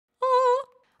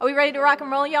Are we ready to rock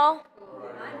and roll, y'all?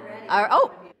 I'm ready.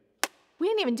 Oh, we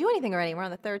didn't even do anything already. We're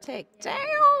on the third take. Damn!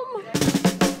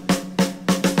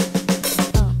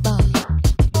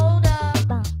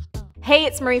 Hey,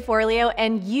 it's Marie Forleo,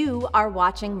 and you are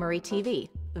watching Marie TV,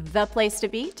 the place to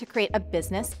be to create a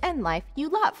business and life you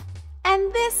love.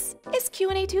 And this is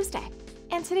Q&A Tuesday.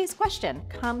 And today's question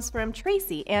comes from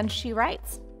Tracy, and she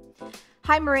writes,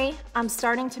 "Hi Marie, I'm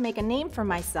starting to make a name for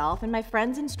myself, and my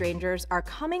friends and strangers are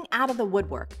coming out of the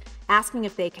woodwork, asking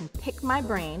if they can pick my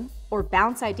brain or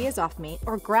bounce ideas off me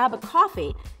or grab a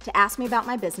coffee to ask me about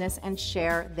my business and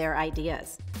share their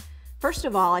ideas. First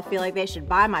of all, I feel like they should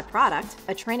buy my product,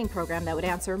 a training program that would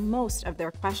answer most of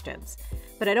their questions.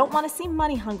 But I don't want to seem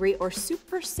money hungry or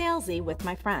super salesy with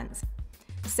my friends.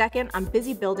 Second, I'm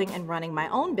busy building and running my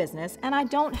own business, and I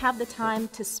don't have the time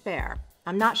to spare.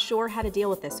 I'm not sure how to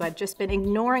deal with this, so I've just been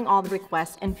ignoring all the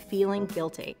requests and feeling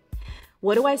guilty.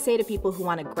 What do I say to people who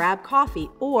want to grab coffee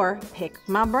or pick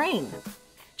my brain?"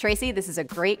 Tracy, this is a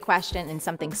great question and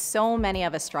something so many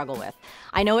of us struggle with.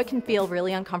 I know it can feel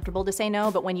really uncomfortable to say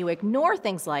no, but when you ignore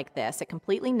things like this, it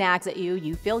completely nags at you,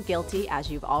 you feel guilty,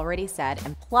 as you've already said,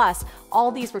 and plus,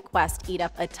 all these requests eat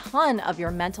up a ton of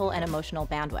your mental and emotional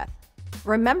bandwidth.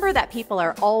 Remember that people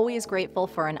are always grateful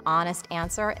for an honest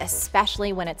answer,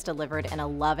 especially when it's delivered in a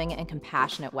loving and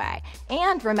compassionate way.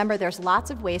 And remember, there's lots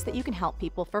of ways that you can help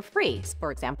people for free. For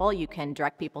example, you can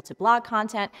direct people to blog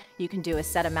content, you can do a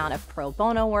set amount of pro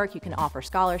bono work, you can offer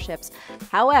scholarships.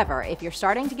 However, if you're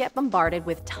starting to get bombarded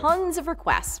with tons of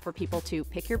requests for people to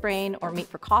pick your brain or meet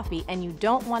for coffee and you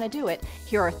don't want to do it,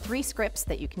 here are 3 scripts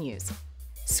that you can use.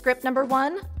 Script number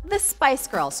 1, the Spice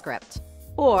Girl script.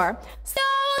 Or,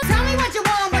 Tell me what you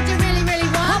want, what you really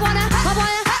want. I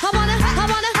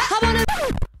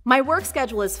wanna. "My work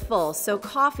schedule is full, so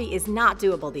coffee is not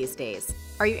doable these days.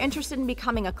 Are you interested in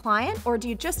becoming a client, or do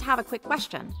you just have a quick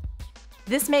question?"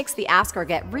 This makes the asker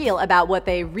get real about what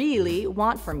they really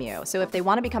want from you. So if they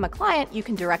want to become a client, you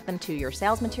can direct them to your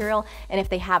sales material, and if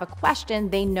they have a question,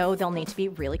 they know they'll need to be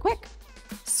really quick.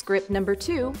 Script number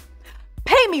 2,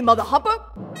 "Pay me, MuthaHumper!"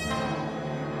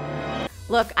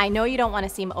 Look, I know you don't want to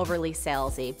seem overly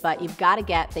salesy, but you've got to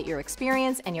get that your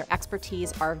experience and your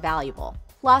expertise are valuable.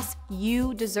 Plus,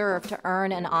 you deserve to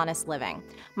earn an honest living.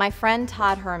 My friend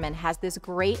Todd Herman has this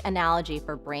great analogy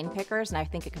for brain pickers, and I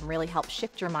think it can really help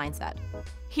shift your mindset.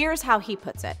 Here's how he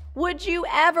puts it. Would you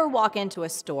ever walk into a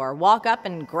store, walk up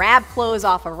and grab clothes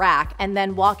off a rack, and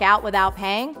then walk out without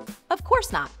paying? Of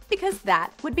course not, because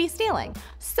that would be stealing.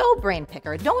 So, brain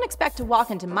picker, don't expect to walk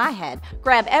into my head,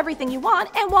 grab everything you want,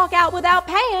 and walk out without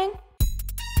paying.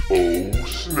 Oh,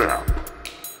 snap.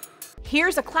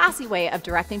 Here's a classy way of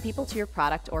directing people to your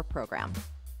product or program.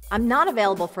 "I'm not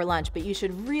available for lunch, but you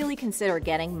should really consider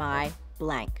getting my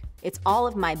blank. It's all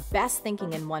of my best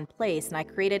thinking in one place, and I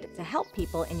created it to help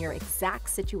people in your exact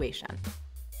situation."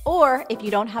 Or, if you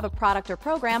don't have a product or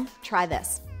program, try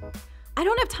this. "I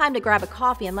don't have time to grab a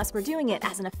coffee unless we're doing it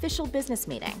as an official business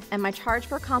meeting, and my charge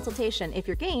for consultation, if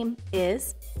your game,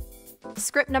 is..."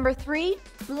 Script number 3,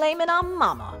 blame it on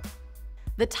mama.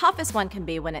 The toughest one can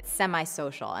be when it's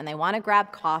semi-social and they want to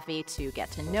grab coffee to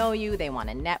get to know you, they want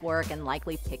to network and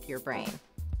likely pick your brain.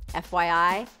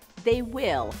 FYI, they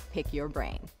will pick your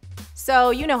brain. So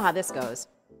you know how this goes.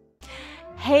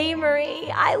 "Hey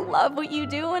Marie, I love what you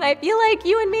do and I feel like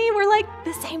you and me, we're like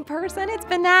the same person. It's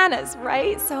bananas,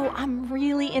 right? So I'm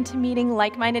really into meeting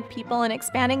like-minded people and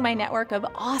expanding my network of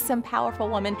awesome, powerful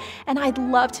women, and I'd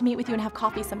love to meet with you and have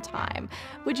coffee sometime.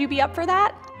 Would you be up for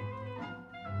that?"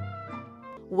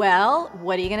 Well,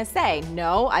 what are you going to say?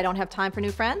 No, I don't have time for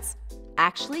new friends?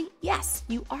 Actually, yes,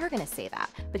 you are going to say that.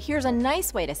 But here's a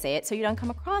nice way to say it so you don't come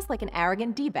across like an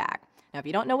arrogant D-bag. Now, if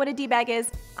you don't know what a D-bag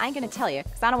is, I ain't going to tell you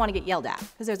because I don't want to get yelled at,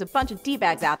 because there's a bunch of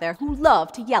D-bags out there who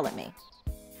love to yell at me.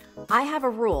 "I have a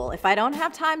rule. If I don't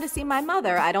have time to see my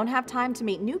mother, I don't have time to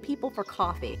meet new people for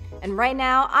coffee. And right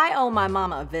now, I owe my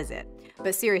mama a visit.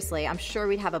 But seriously, I'm sure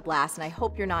we'd have a blast, and I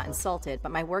hope you're not insulted,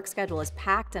 but my work schedule is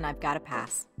packed and I've got to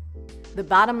pass." The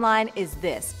bottom line is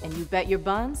this, and you bet your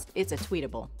buns, it's a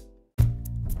tweetable.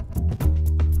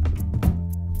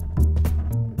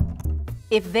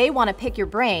 If they want to pick your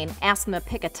brain, ask them to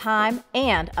pick a time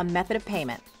and a method of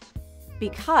payment.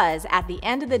 Because at the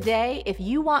end of the day, if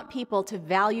you want people to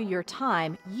value your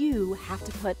time, you have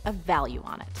to put a value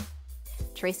on it.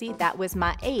 Tracy, that was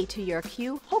my A to your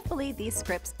Q. Hopefully these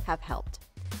scripts have helped.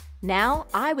 Now,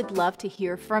 I would love to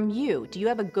hear from you. Do you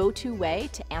have a go-to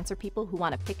way to answer people who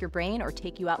want to pick your brain or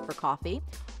take you out for coffee?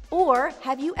 Or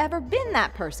have you ever been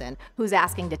that person who's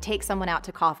asking to take someone out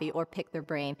to coffee or pick their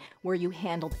brain? Were you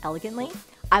handled elegantly?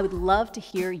 I would love to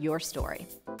hear your story.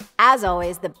 As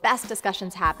always, the best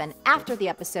discussions happen after the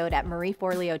episode at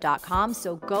marieforleo.com,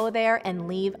 so go there and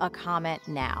leave a comment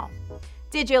now.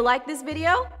 Did you like this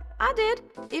video? I did.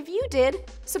 If you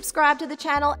did, subscribe to the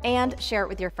channel and share it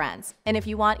with your friends. And if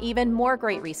you want even more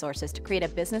great resources to create a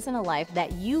business and a life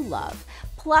that you love,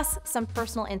 plus some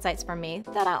personal insights from me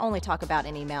that I only talk about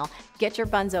in email, get your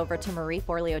buns over to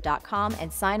marieforleo.com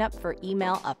and sign up for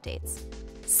email updates.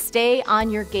 Stay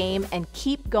on your game and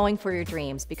keep going for your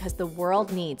dreams, because the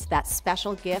world needs that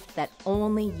special gift that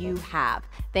only you have.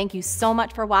 Thank you so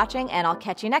much for watching, and I'll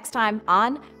catch you next time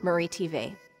on Marie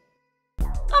TV.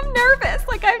 I'm nervous,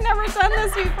 like I've never done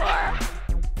this before.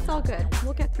 It's all good.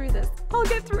 We'll get through this. I'll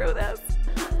get through this.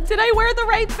 Did I wear the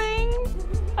right thing?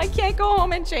 I can't go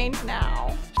home and change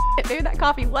now. Shit, maybe that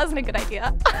coffee wasn't a good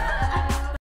idea.